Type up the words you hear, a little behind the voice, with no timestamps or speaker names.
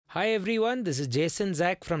Hi everyone, this is Jason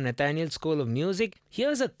Zach from Nathaniel School of Music.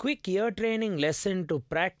 Here's a quick ear training lesson to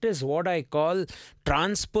practice what I call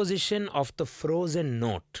transposition of the frozen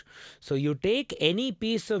note. So you take any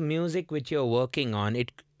piece of music which you're working on,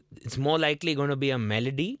 it's more likely going to be a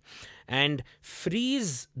melody, and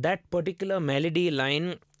freeze that particular melody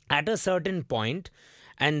line at a certain point.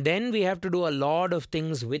 And then we have to do a lot of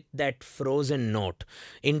things with that frozen note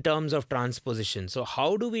in terms of transposition. So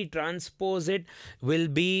how do we transpose it will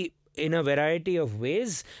be in a variety of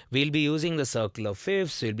ways. We'll be using the circle of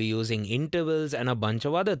fifths, we'll be using intervals and a bunch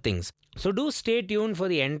of other things. So do stay tuned for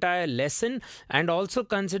the entire lesson and also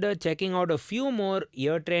consider checking out a few more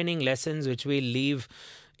ear training lessons which we'll leave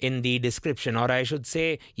in the description, or I should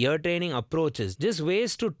say ear training approaches, just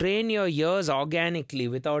ways to train your ears organically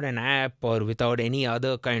without an app or without any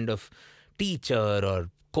other kind of teacher or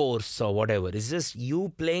course or whatever. It's just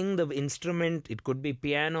you playing the instrument, it could be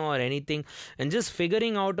piano or anything, and just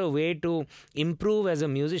figuring out a way to improve as a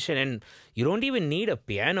musician. And you don't even need a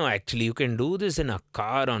piano actually. You can do this in a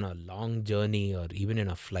car on a long journey or even in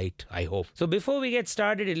a flight, I hope. So before we get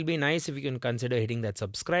started, it'll be nice if you can consider hitting that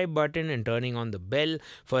subscribe button and turning on the bell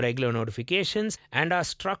for regular notifications. And our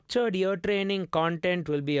structured ear training content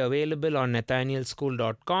will be available on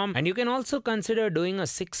nathanielschool.com. And you can also consider doing a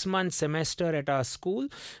 6-month semester at our school,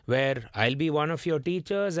 where I'll be one of your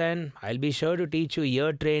teachers and I'll be sure to teach you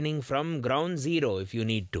ear training from ground zero if you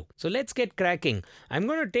need to. So let's get cracking. I'm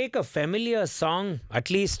going to take a familiar song,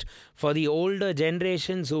 at least for the older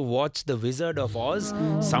generations who watched The Wizard of Oz,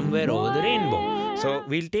 Somewhere Over the Rainbow. So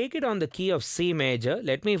we'll take it on the key of C major.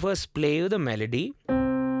 Let me first play you the melody.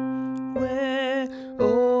 Where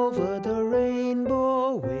over the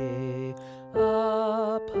rainbow, way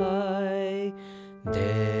up high,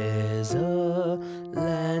 there's a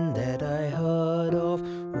land that I heard of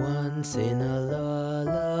once in a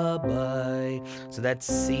lullaby. So that's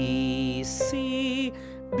C, C,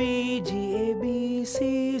 B, G, A, B,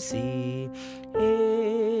 C, C,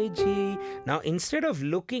 A, G. Now instead of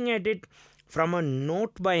looking at it from a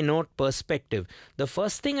note by note perspective, the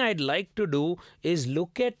first thing I'd like to do is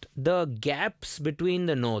look at the gaps between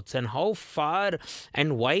the notes and how far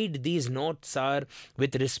and wide these notes are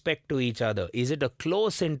with respect to each other. Is it a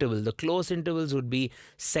close interval? The close intervals would be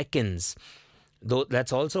seconds. Though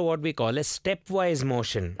that's also what we call a stepwise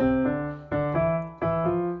motion.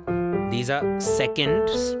 These are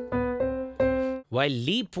seconds. While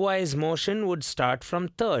leapwise motion would start from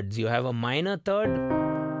thirds. You have a minor third,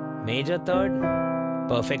 major third,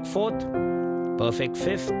 perfect fourth, perfect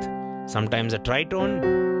fifth, sometimes a tritone.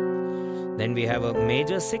 Then we have a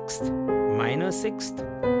major sixth, minor sixth,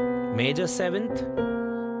 major seventh,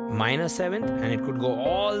 minor seventh, and it could go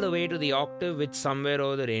all the way to the octave, which Somewhere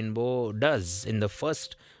Over the Rainbow does in the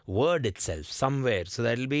first word itself, somewhere. So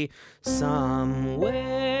that'll be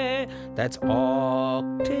somewhere, that's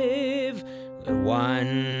octave,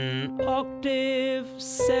 1 octave,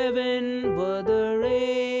 7 over the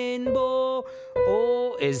rainbow.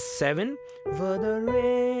 O is 7 over the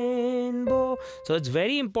rainbow. So it's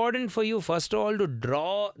very important for you first of all to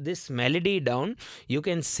draw this melody down. You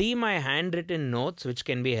can see my handwritten notes which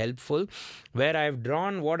can be helpful, where I've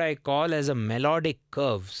drawn what I call as a melodic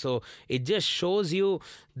curve. So it just shows you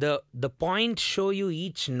the points show you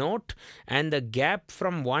each note, and the gap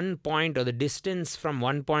from one point or the distance from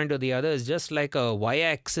one point to the other is just like a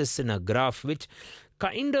y-axis in a graph, which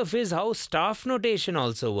kind of is how staff notation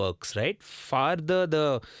also works, right? Farther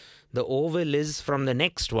the oval is from the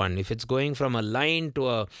next one. If it's going from a line to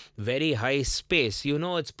a very high space, you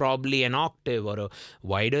know it's probably an octave or a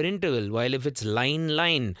wider interval. While if it's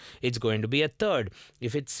line, it's going to be a third.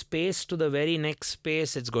 If it's space to the very next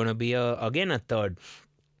space, it's going to be again a third.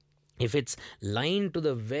 If it's line to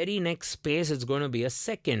the very next space, it's going to be a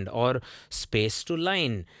second, or space to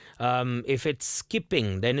line. If it's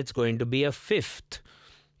skipping, then it's going to be a fifth.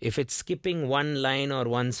 If it's skipping one line or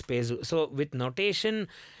one space. So with notation,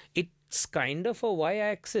 it's kind of a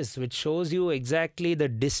y-axis which shows you exactly the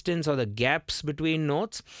distance or the gaps between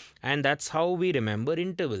notes, and that's how we remember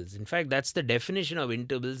intervals. In fact, that's the definition of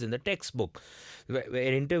intervals in the textbook,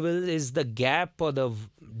 where interval is the gap or the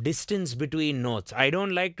distance between notes. I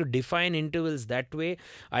don't like to define intervals that way.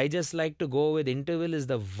 I just like to go with interval is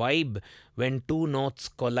the vibe when two notes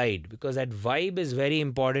collide, because that vibe is very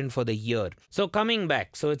important for the ear. So coming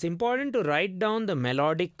back, so it's important to write down the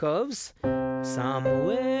melodic curves.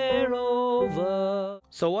 Somewhere over.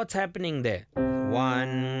 So what's happening there?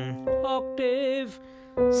 1 octave,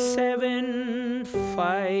 7,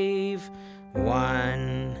 5,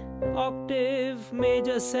 1 octave,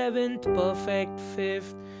 major 7th, perfect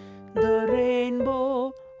 5th, the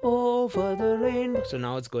rainbow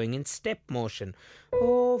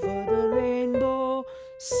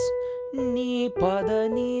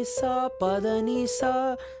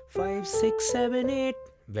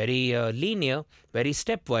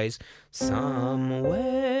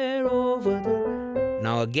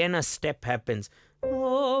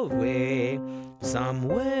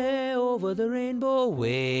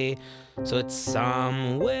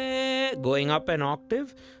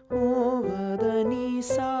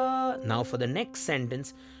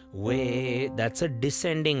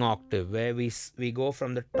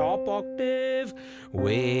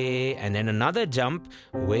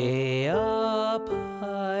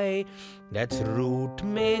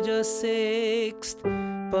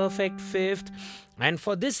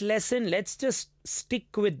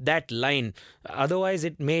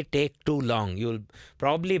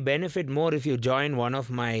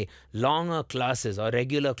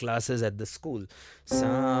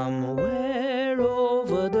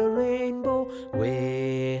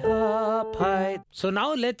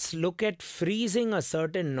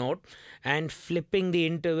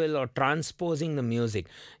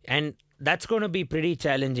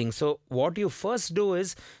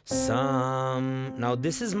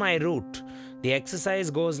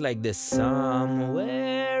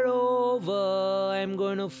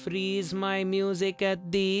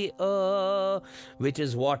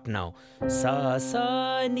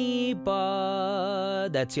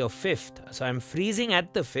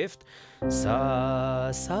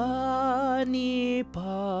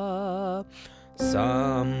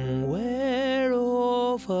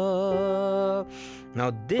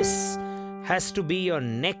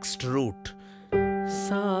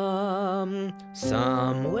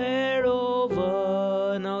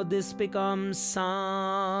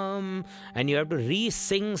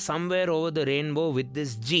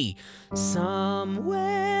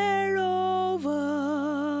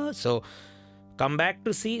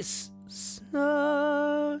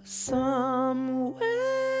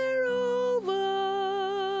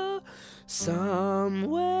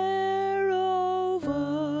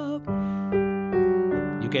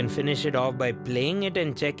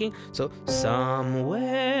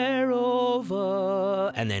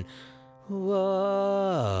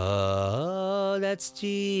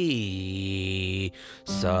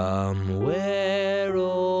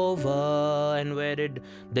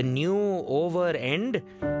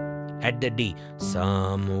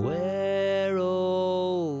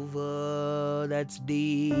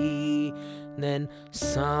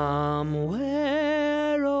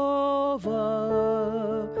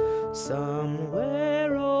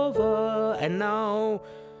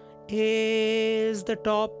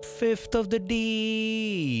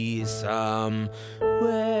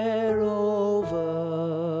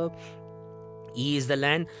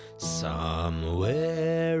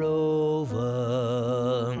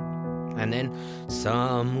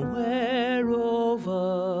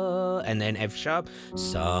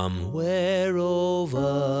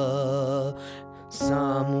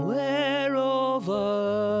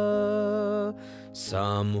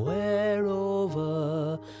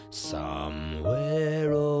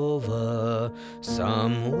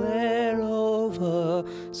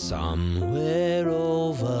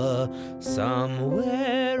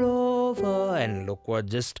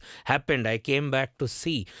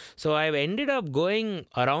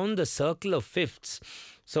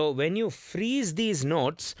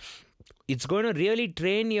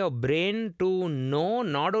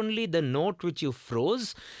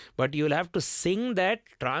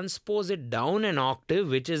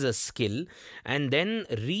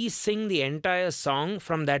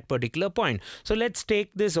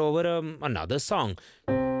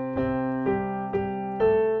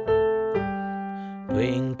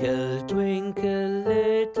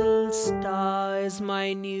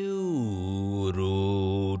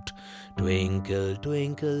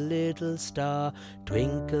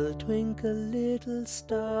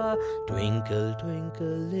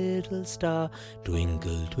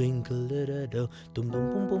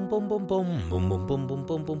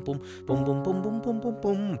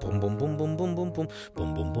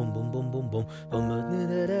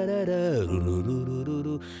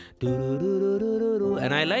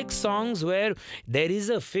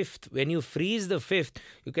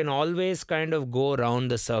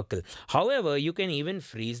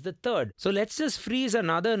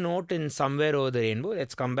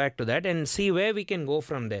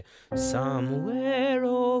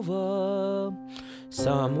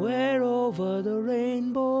Somewhere over the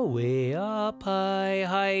rainbow, way up high.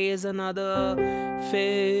 High is another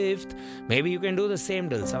fifth. Maybe you can do the same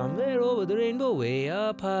till somewhere over the rainbow, way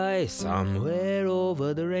up high. Somewhere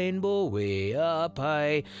over the rainbow, way up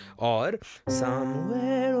high. Or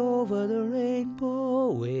somewhere over the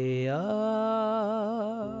rainbow, way up.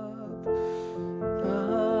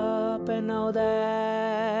 Up, and now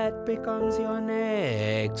that becomes your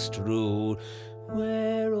next root.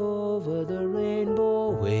 Where over the rainbow,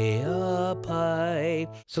 way up high.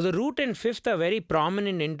 So the root and fifth are very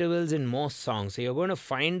prominent intervals in most songs. So you're going to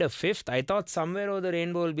find a fifth. I thought somewhere over the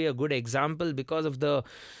rainbow will be a good example because of the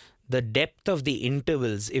depth of the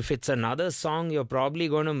intervals. If it's another song, you're probably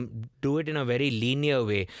going to do it in a very linear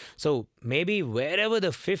way. So maybe wherever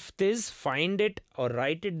the fifth is, find it or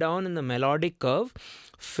write it down in the melodic curve,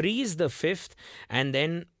 freeze the fifth, and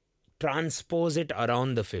then transpose it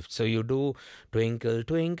around the fifth. So you do twinkle,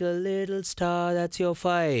 twinkle, little star, that's your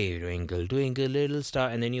 5. Twinkle, twinkle, little star,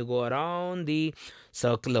 and then you go around the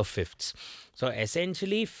circle of fifths. So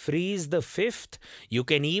essentially freeze the fifth. You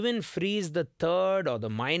can even freeze the third or the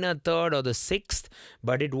minor third or the sixth,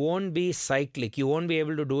 but it won't be cyclic. You won't be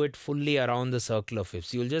able to do it fully around the circle of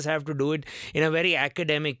fifths. You'll just have to do it in a very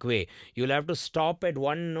academic way. You'll have to stop at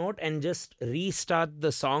one note and just restart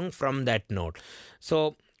the song from that note.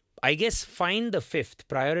 So I guess find the fifth,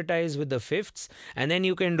 prioritize with the fifths, and then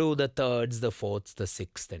you can do the thirds, the fourths, the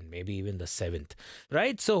sixth, and maybe even the seventh.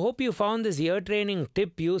 Right? So hope you found this ear training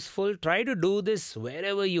tip useful. Try to do this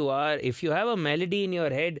wherever you are. If you have a melody in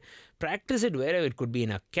your head, practice it wherever. It could be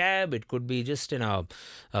in a cab, it could be just in a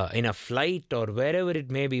flight, or wherever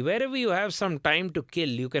it may be. Wherever you have some time to kill,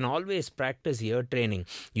 you can always practice ear training.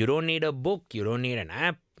 You don't need a book, you don't need an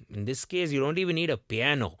app. In this case, you don't even need a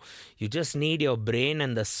piano. You just need your brain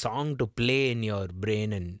and the song to play in your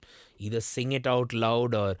brain, and either sing it out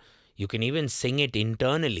loud or you can even sing it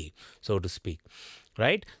internally, so to speak.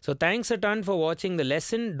 Right? So thanks a ton for watching the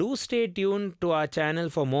lesson. Do stay tuned to our channel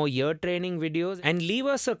for more ear training videos, and leave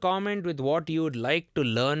us a comment with what you would like to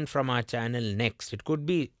learn from our channel next. It could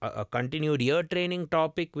be a continued ear training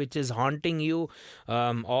topic which is haunting you,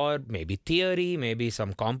 or maybe theory, maybe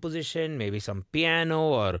some composition, maybe some piano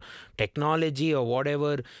or technology or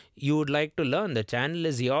whatever you would like to learn. The channel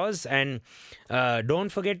is yours, and don't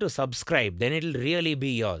forget to subscribe. Then it'll really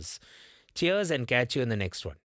be yours. Cheers, and catch you in the next one.